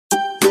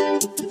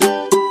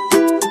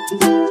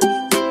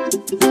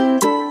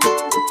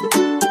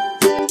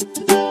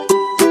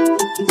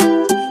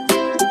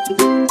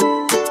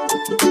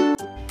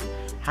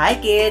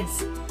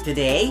kids!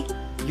 Today,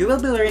 you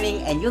will be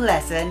learning a new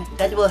lesson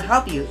that will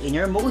help you in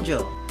your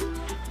mojo.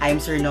 I'm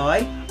Sir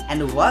Noy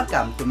and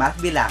welcome to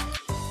Math Bilang.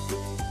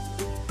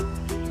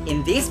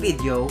 In this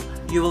video,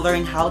 you will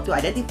learn how to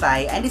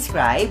identify and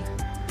describe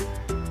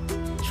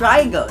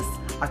triangles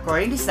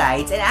according to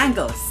sides and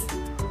angles.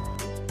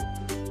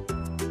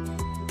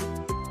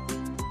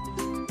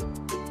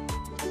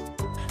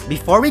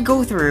 Before we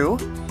go through,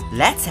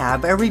 let's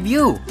have a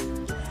review.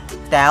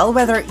 Tell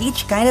whether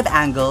each kind of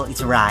angle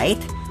is right,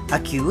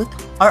 acute,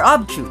 or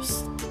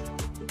obtuse.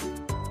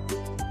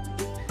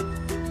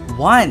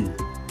 1.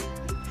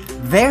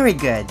 Very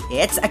good,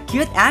 it's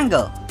acute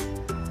angle.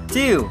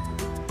 2.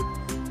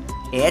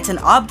 It's an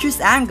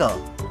obtuse angle.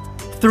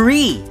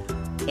 3.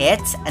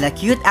 It's an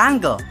acute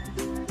angle.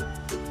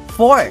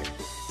 4.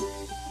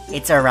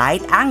 It's a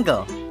right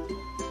angle.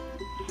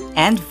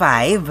 And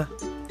 5.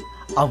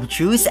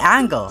 Obtuse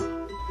angle.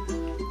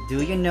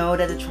 Do you know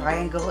that a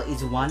triangle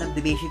is one of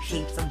the basic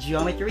shapes of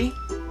geometry?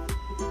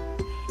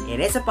 It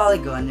is a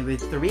polygon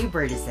with 3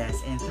 vertices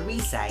and 3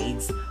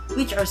 sides,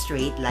 which are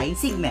straight line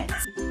segments.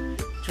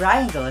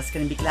 Triangles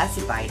can be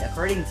classified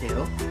according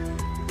to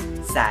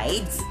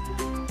sides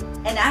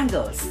and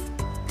angles.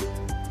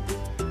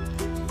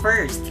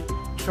 First,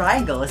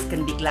 triangles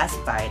can be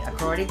classified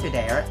according to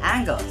their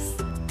angles.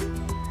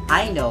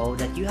 I know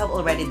that you have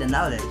already the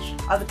knowledge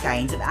of the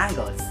kinds of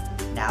angles.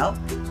 Now,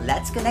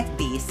 let's connect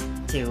these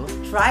to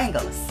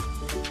triangles.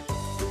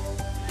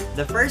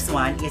 The first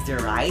one is the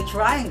right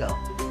triangle.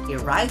 A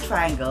right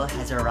triangle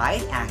has a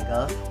right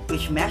angle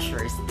which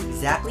measures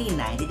exactly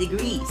 90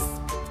 degrees.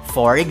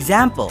 For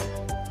example,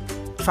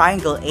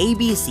 triangle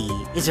ABC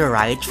is a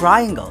right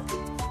triangle.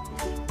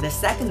 The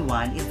second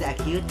one is the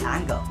acute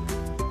angle.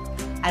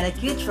 An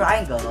acute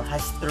triangle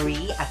has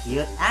 3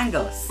 acute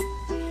angles,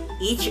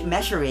 each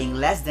measuring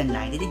less than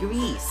 90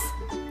 degrees.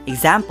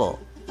 Example,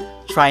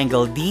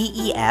 triangle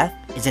DEF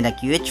is an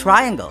acute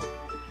triangle.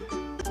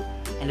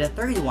 And the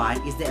third one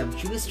is the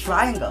obtuse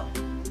triangle.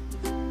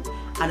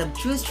 An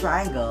obtuse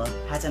triangle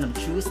has an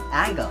obtuse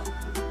angle,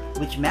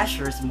 which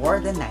measures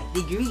more than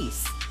 90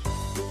 degrees.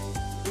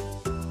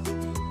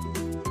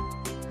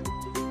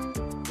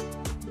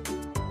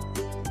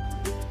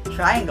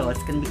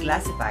 Triangles can be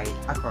classified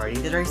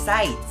according to their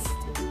sides.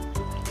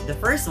 The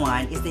first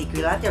one is the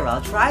equilateral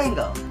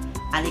triangle.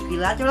 An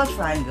equilateral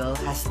triangle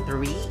has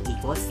 3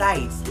 equal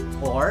sides,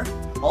 or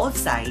all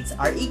sides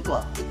are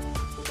equal.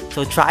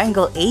 So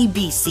triangle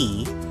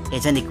ABC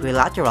is an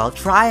equilateral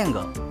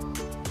triangle.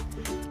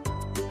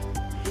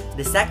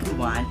 The second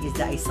one is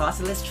the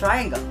isosceles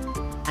triangle.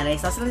 An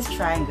isosceles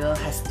triangle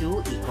has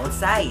 2 equal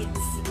sides.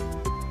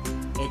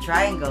 A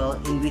triangle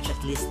in which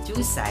at least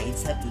 2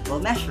 sides have equal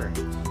measure.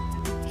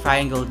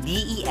 Triangle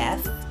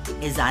DEF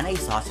is an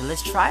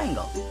isosceles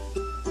triangle.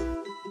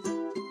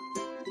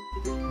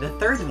 The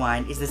third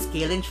one is the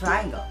scalene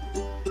triangle.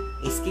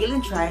 A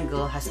scalene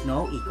triangle has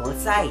no equal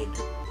side,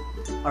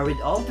 or with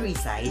all 3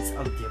 sides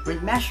of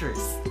different measures.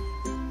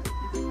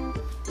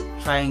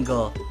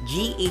 Triangle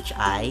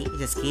GHI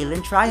is a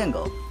scalene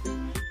triangle.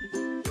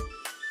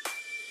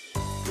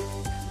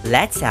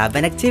 Let's have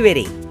an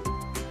activity.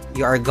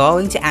 You are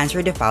going to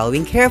answer the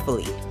following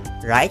carefully.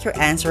 Write your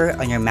answer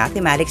on your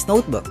mathematics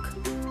notebook.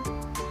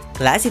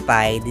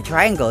 Classify the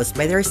triangles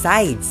by their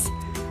sides: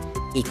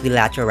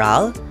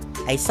 equilateral,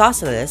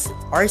 isosceles,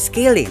 or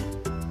scalene.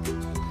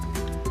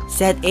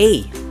 Set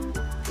A.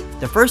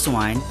 The first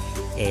one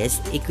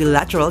is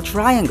equilateral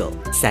triangle.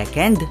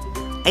 Second,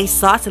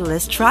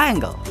 isosceles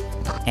triangle.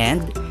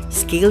 And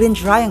scalene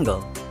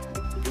triangle.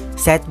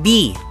 Set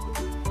B.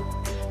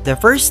 The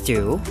first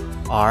 2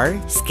 are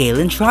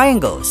scalene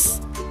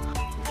triangles.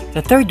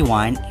 The third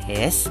one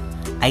is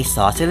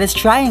isosceles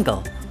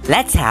triangle.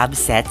 Let's have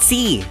set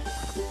C.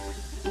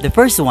 The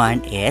first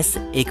one is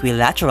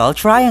equilateral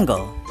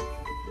triangle.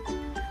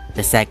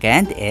 The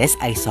second is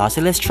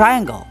isosceles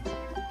triangle.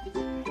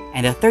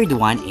 And the third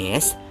one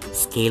is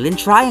scalene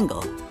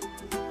triangle.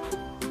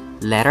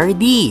 Letter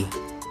D.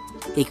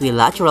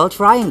 Equilateral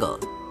triangle.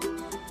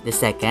 The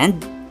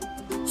second,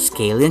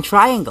 scalene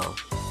triangle.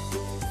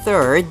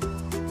 Third,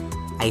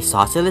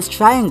 isosceles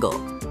triangle.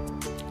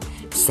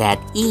 Set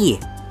E.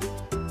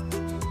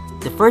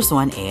 The first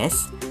one is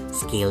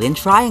scalene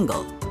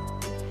triangle.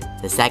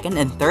 The second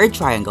and third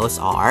triangles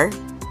are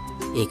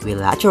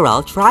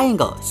equilateral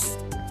triangles.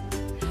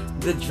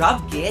 Good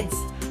job, kids!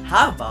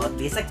 How about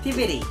this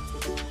activity?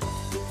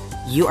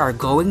 You are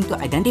going to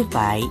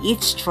identify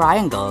each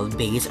triangle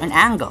based on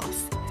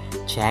angles.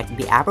 Check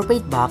the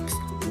appropriate box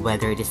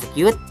whether it is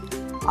acute,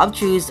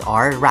 obtuse,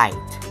 or right.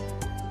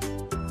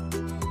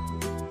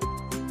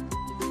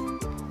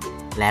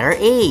 Letter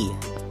A.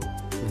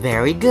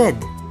 Very good.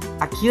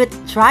 Acute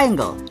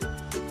triangle.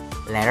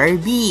 Letter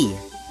B.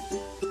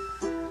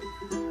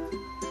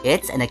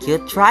 It's an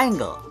acute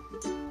triangle.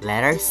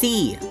 Letter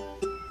C.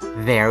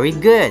 Very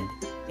good.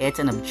 It's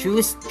an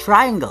obtuse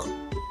triangle.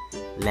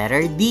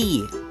 Letter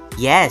D.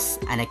 Yes,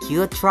 an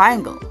acute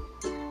triangle.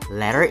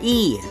 Letter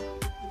E.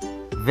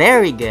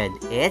 Very good.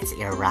 It's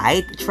a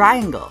right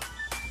triangle.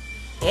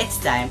 It's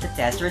time to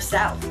test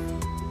yourself.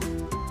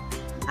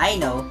 I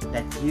know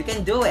that you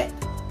can do it.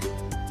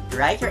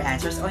 Write your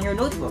answers on your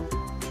notebook.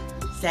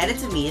 Send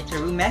it to me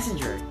through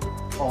Messenger,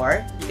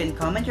 or you can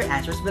comment your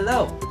answers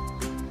below.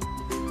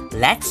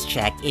 Let's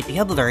check if you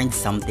have learned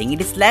something in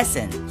this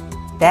lesson.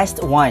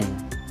 Test 1.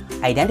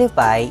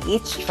 Identify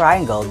each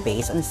triangle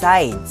based on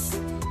sides: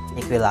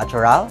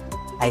 equilateral,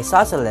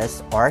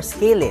 isosceles, or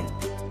scalene.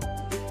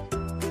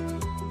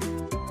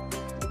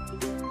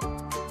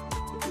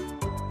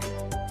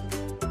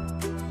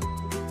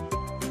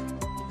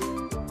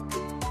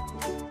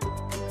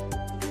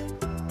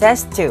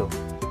 Test 2.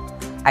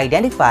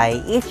 Identify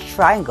each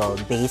triangle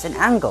based on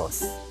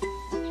angles: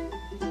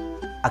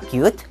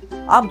 acute,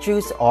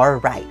 obtuse, or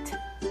right.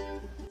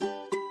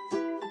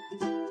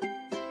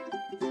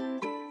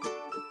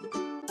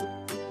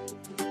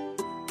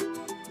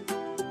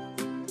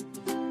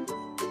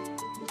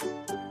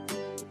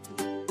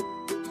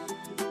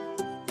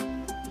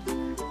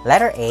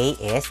 Letter A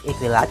is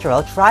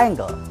equilateral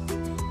triangle.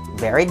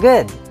 Very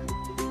good.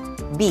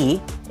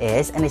 B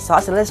is an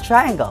isosceles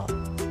triangle.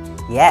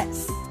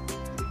 Yes.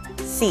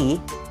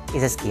 C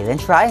is a scalene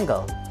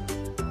triangle.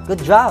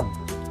 Good job.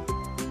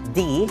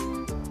 D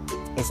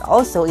is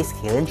also a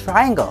scalene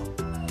triangle.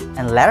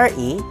 And letter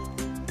E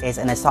is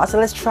an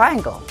isosceles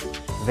triangle.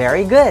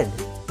 Very good.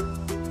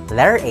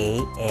 Letter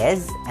A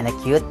is an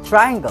acute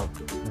triangle.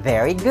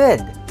 Very good.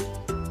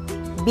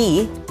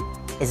 B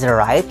is a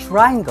right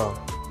triangle.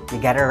 You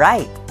got it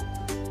right.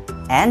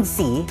 And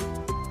C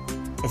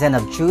is an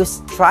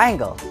obtuse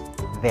triangle.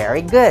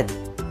 Very good.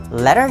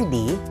 Letter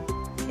D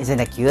is an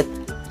acute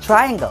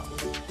triangle.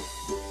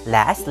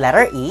 Last,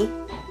 letter E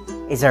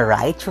is a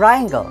right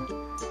triangle.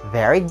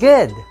 Very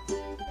good.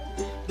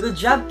 Good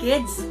job,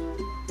 kids!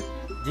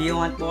 Do you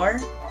want more?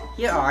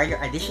 Here are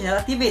your additional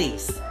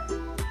activities.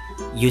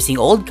 Using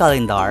old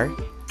calendar,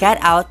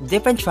 cut out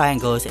different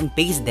triangles and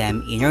paste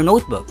them in your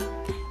notebook.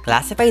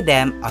 Classify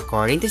them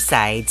according to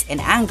sides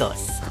and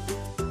angles.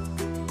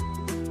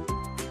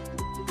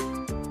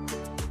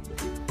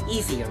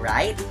 Easy,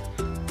 right?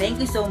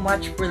 Thank you so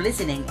much for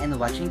listening and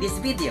watching this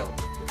video.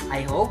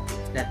 I hope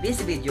that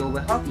this video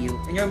will help you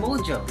in your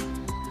mojo.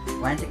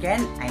 Once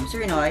again, I'm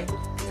Sir Noy.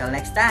 Till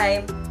next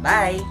time,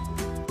 bye!